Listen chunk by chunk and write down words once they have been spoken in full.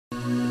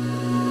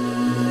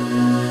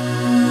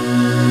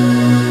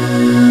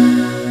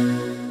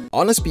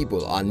Honest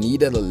people are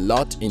needed a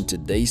lot in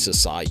today's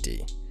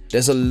society.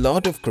 There's a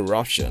lot of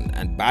corruption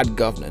and bad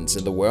governance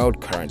in the world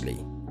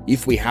currently.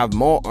 If we have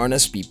more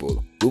honest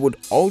people, we would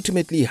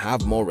ultimately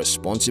have more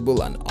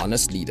responsible and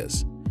honest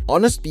leaders.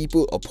 Honest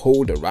people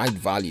uphold the right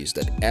values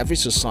that every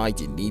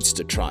society needs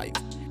to thrive.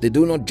 They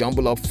do not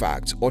jumble up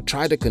facts or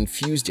try to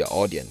confuse their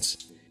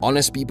audience.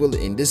 Honest people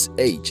in this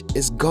age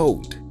is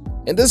gold.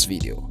 In this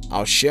video,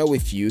 I'll share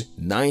with you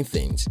 9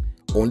 things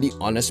only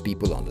honest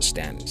people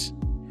understand.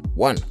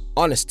 1.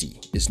 Honesty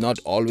is not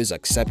always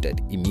accepted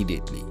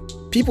immediately.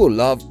 People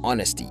love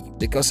honesty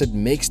because it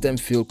makes them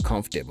feel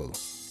comfortable,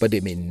 but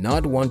they may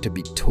not want to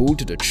be told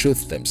the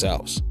truth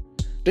themselves.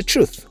 The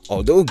truth,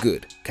 although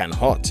good, can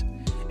hurt.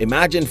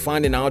 Imagine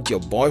finding out your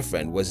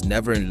boyfriend was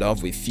never in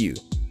love with you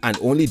and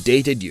only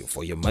dated you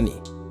for your money.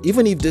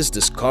 Even if this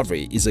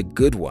discovery is a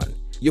good one,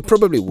 you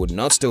probably would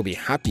not still be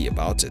happy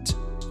about it.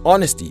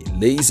 Honesty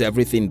lays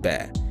everything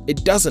bare.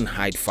 It doesn't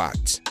hide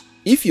facts.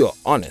 If you're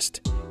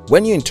honest,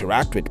 when you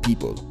interact with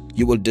people,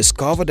 you will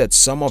discover that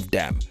some of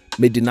them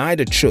may deny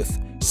the truth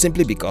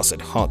simply because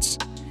it hurts.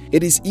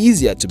 It is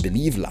easier to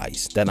believe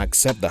lies than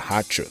accept the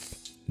hard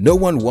truth. No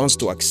one wants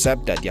to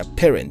accept that their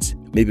parents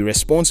may be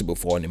responsible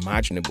for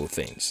unimaginable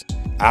things.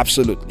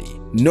 Absolutely,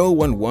 no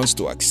one wants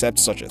to accept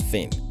such a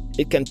thing.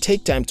 It can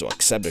take time to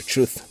accept the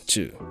truth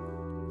too.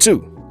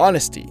 2.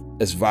 Honesty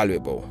is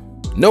valuable.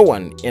 No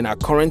one in our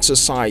current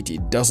society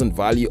doesn't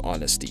value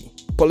honesty.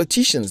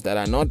 Politicians that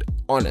are not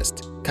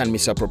honest can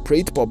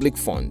misappropriate public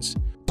funds.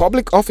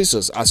 Public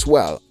officers as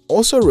well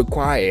also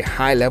require a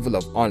high level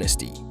of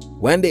honesty.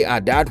 When they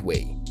are that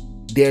way,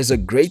 there's a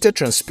greater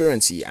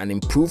transparency and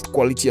improved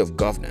quality of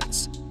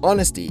governance.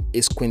 Honesty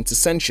is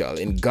quintessential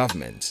in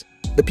government.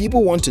 The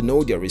people want to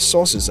know their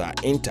resources are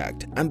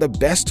intact, and the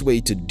best way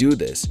to do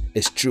this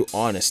is through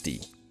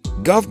honesty.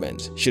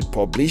 Government should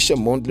publish a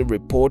monthly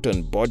report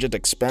on budget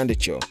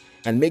expenditure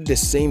and make the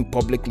same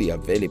publicly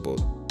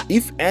available.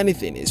 If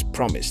anything is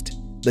promised,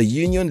 the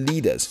union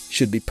leaders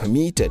should be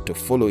permitted to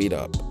follow it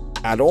up.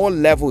 At all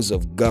levels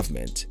of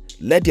government,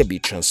 let there be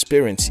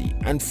transparency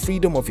and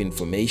freedom of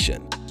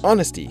information.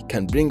 Honesty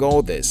can bring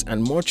all this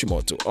and much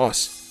more to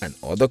us and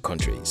other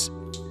countries.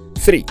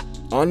 3.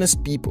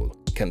 Honest people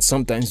can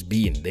sometimes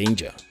be in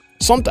danger.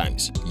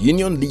 Sometimes,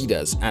 union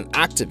leaders and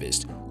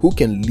activists who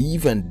can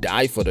live and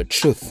die for the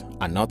truth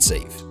are not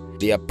safe.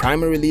 They are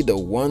primarily the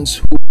ones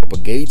who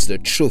propagate the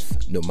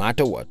truth no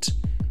matter what.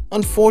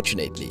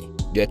 Unfortunately,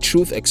 their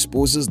truth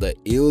exposes the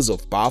ills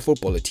of powerful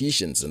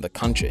politicians in the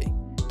country.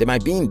 They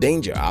might be in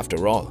danger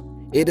after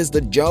all. It is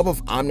the job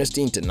of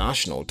Amnesty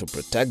International to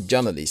protect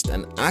journalists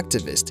and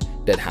activists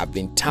that have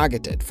been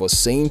targeted for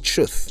saying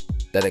truth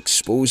that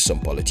expose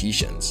some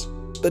politicians.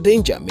 The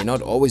danger may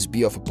not always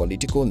be of a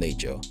political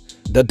nature.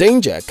 The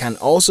danger can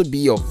also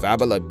be of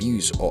verbal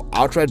abuse or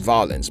outright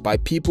violence by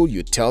people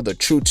you tell the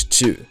truth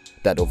to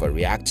that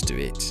overreact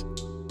to it.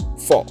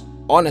 4.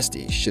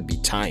 Honesty should be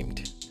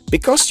timed.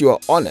 Because you are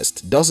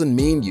honest doesn't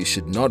mean you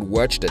should not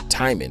watch the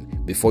timing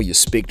before you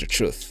speak the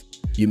truth.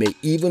 You may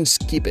even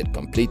skip it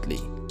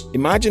completely.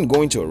 Imagine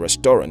going to a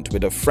restaurant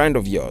with a friend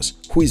of yours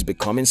who is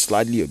becoming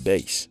slightly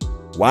obese.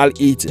 While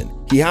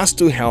eating, he has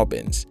 2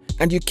 helpings,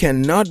 and you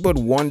cannot but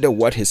wonder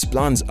what his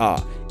plans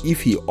are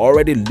if he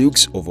already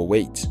looks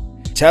overweight.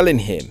 Telling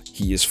him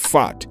he is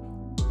fat,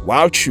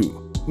 while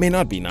true, may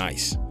not be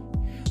nice.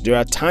 There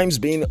are times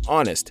being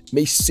honest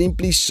may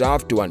simply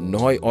serve to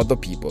annoy other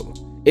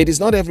people. It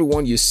is not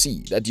everyone you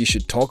see that you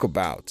should talk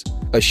about.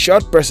 A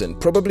short person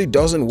probably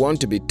doesn't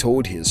want to be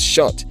told he's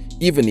short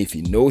even if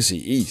he knows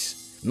he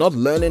is. Not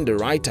learning the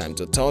right time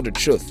to tell the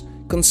truth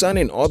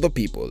concerning other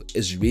people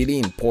is really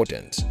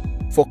important.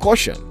 For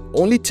caution,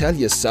 only tell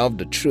yourself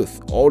the truth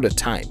all the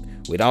time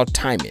without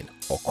timing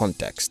or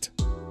context.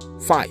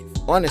 5.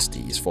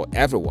 Honesty is for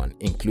everyone,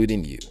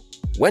 including you.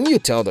 When you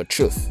tell the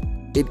truth,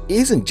 it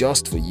isn't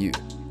just for you,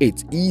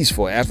 it is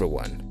for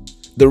everyone.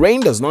 The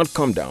rain does not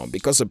come down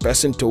because a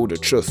person told the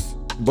truth,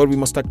 but we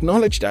must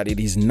acknowledge that it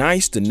is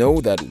nice to know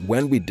that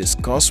when we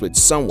discuss with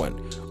someone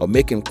or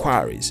make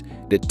inquiries,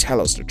 they tell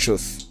us the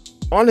truth.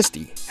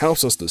 Honesty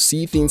helps us to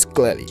see things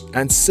clearly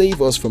and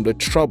save us from the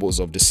troubles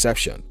of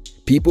deception.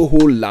 People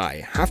who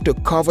lie have to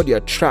cover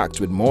their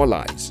tracks with more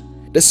lies.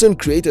 They soon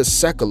create a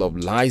circle of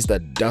lies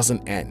that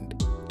doesn't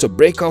end. To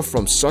break off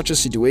from such a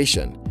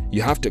situation,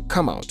 you have to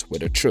come out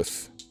with the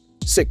truth.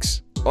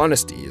 6.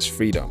 Honesty is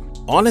freedom.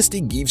 Honesty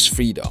gives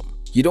freedom.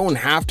 You don't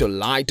have to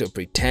lie to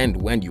pretend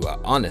when you are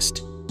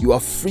honest. You are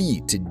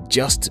free to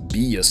just be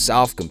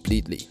yourself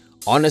completely.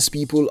 Honest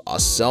people are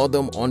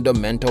seldom under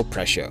mental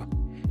pressure.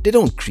 They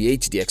don't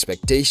create the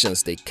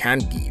expectations they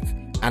can't give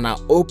and are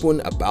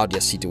open about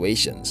their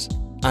situations.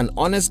 An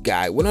honest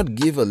guy will not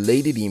give a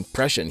lady the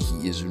impression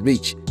he is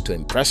rich to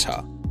impress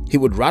her. He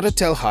would rather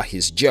tell her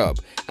his job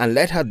and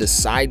let her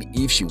decide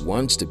if she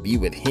wants to be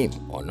with him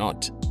or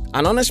not.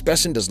 An honest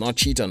person does not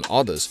cheat on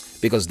others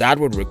because that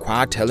would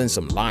require telling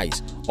some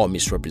lies or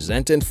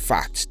misrepresenting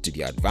facts to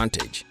their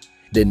advantage.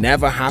 They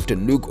never have to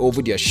look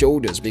over their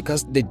shoulders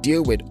because they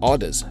deal with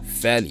others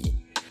fairly.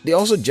 They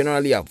also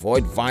generally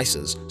avoid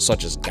vices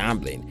such as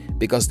gambling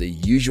because they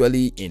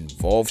usually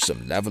involve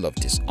some level of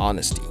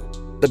dishonesty.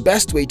 The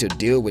best way to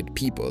deal with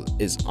people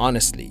is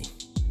honestly.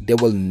 They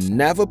will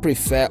never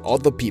prefer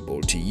other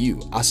people to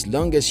you as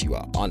long as you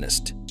are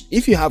honest.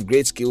 If you have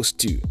great skills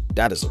too,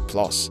 that is a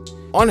plus.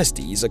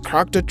 Honesty is a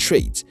character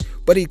trait,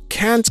 but it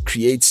can't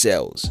create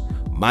sales,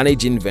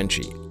 manage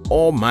inventory,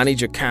 or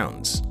manage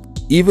accounts.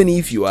 Even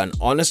if you are an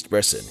honest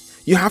person,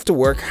 you have to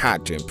work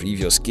hard to improve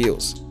your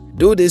skills.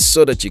 Do this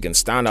so that you can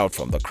stand out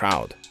from the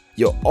crowd.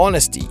 Your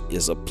honesty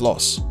is a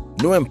plus.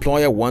 No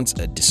employer wants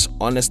a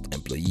dishonest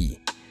employee.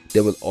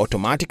 They will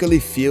automatically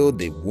feel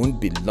they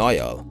won't be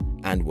loyal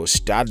and will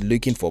start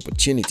looking for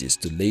opportunities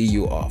to lay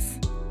you off.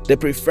 They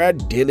prefer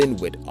dealing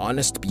with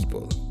honest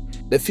people.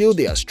 They feel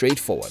they are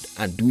straightforward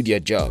and do their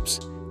jobs.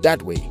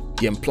 That way,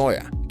 the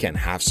employer can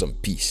have some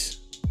peace.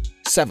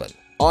 7.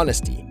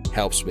 Honesty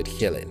helps with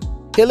healing.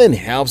 Healing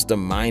helps the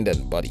mind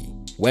and body.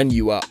 When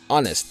you are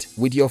honest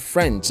with your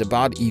friends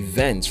about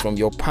events from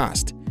your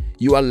past,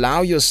 you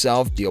allow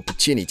yourself the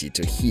opportunity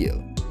to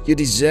heal. You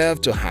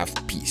deserve to have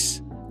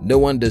peace. No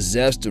one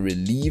deserves to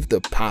relive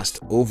the past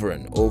over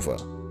and over.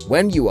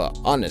 When you are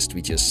honest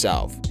with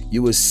yourself,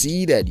 you will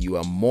see that you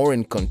are more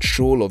in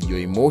control of your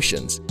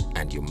emotions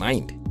and your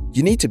mind.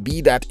 You need to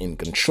be that in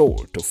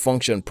control to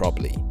function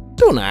properly.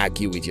 Don't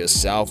argue with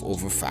yourself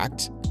over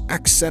facts.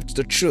 Accept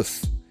the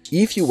truth.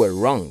 If you were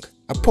wrong,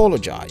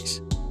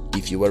 apologize.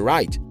 If you were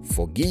right,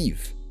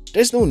 forgive.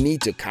 There's no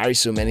need to carry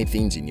so many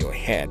things in your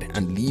head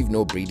and leave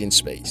no breathing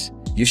space.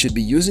 You should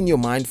be using your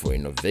mind for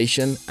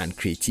innovation and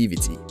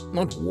creativity,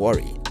 not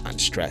worry and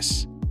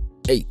stress.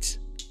 8.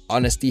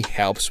 Honesty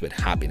helps with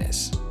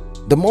happiness.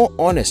 The more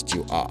honest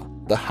you are,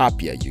 the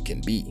happier you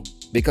can be.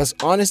 Because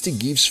honesty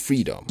gives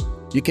freedom.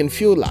 You can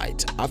feel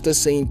light after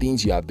saying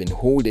things you have been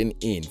holding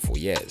in for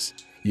years.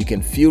 You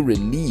can feel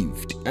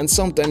relieved and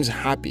sometimes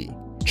happy.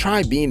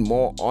 Try being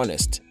more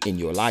honest in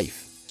your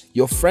life.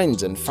 Your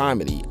friends and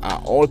family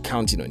are all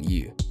counting on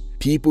you.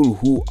 People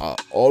who are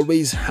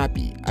always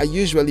happy are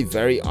usually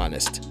very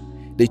honest.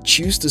 They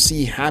choose to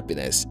see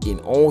happiness in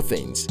all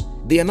things.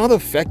 They are not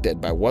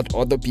affected by what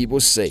other people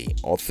say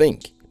or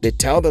think. They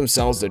tell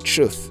themselves the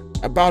truth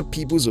about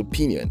people's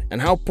opinion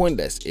and how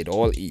pointless it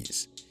all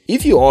is.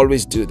 If you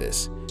always do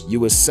this, you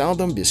will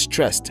seldom be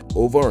stressed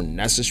over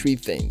unnecessary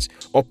things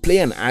or play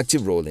an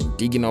active role in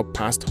digging up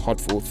past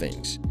hurtful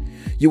things.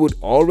 You would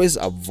always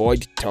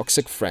avoid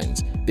toxic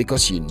friends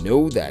because you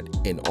know that,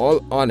 in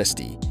all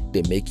honesty,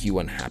 they make you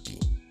unhappy.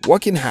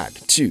 Working hard,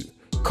 too,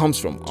 comes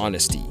from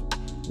honesty.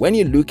 When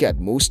you look at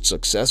most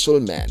successful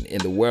men in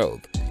the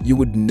world, you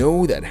would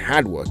know that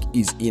hard work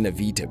is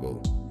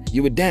inevitable.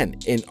 You would then,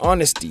 in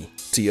honesty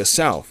to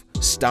yourself,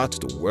 start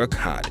to work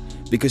hard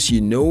because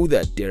you know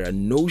that there are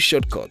no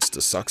shortcuts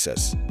to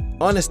success.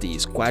 Honesty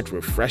is quite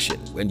refreshing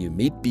when you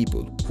meet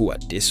people who are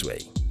this way.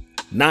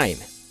 9.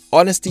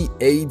 Honesty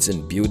aids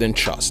in building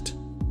trust.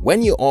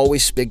 When you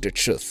always speak the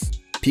truth,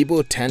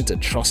 people tend to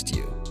trust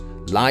you.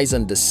 Lies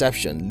and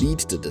deception lead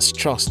to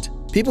distrust.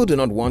 People do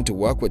not want to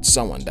work with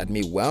someone that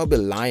may well be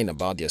lying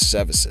about their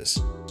services.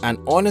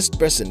 An honest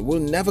person will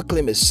never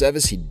claim a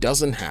service he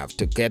doesn't have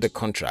to get a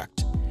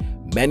contract.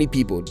 Many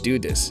people do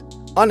this.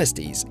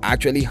 Honesty is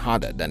actually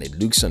harder than it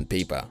looks on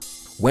paper.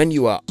 When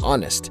you are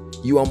honest,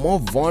 you are more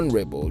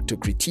vulnerable to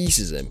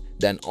criticism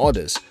than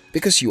others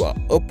because you are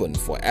open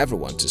for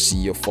everyone to see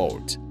your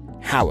fault.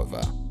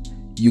 However,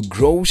 you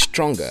grow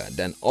stronger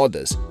than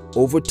others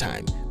over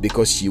time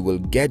because you will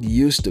get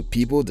used to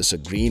people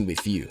disagreeing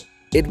with you.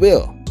 It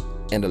will,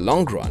 in the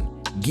long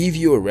run, give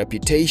you a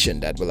reputation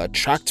that will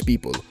attract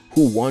people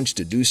who want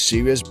to do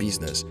serious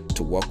business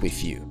to work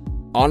with you.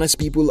 Honest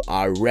people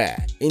are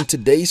rare in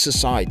today's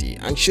society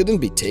and shouldn't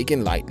be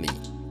taken lightly.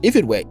 If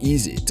it were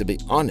easy to be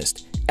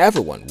honest,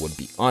 everyone would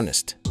be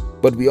honest.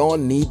 But we all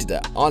need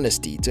the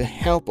honesty to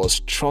help us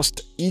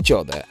trust each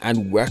other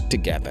and work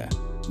together.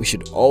 We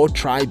should all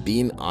try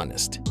being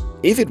honest.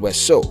 If it were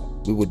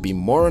so, we would be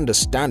more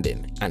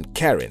understanding and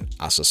caring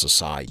as a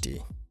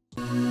society.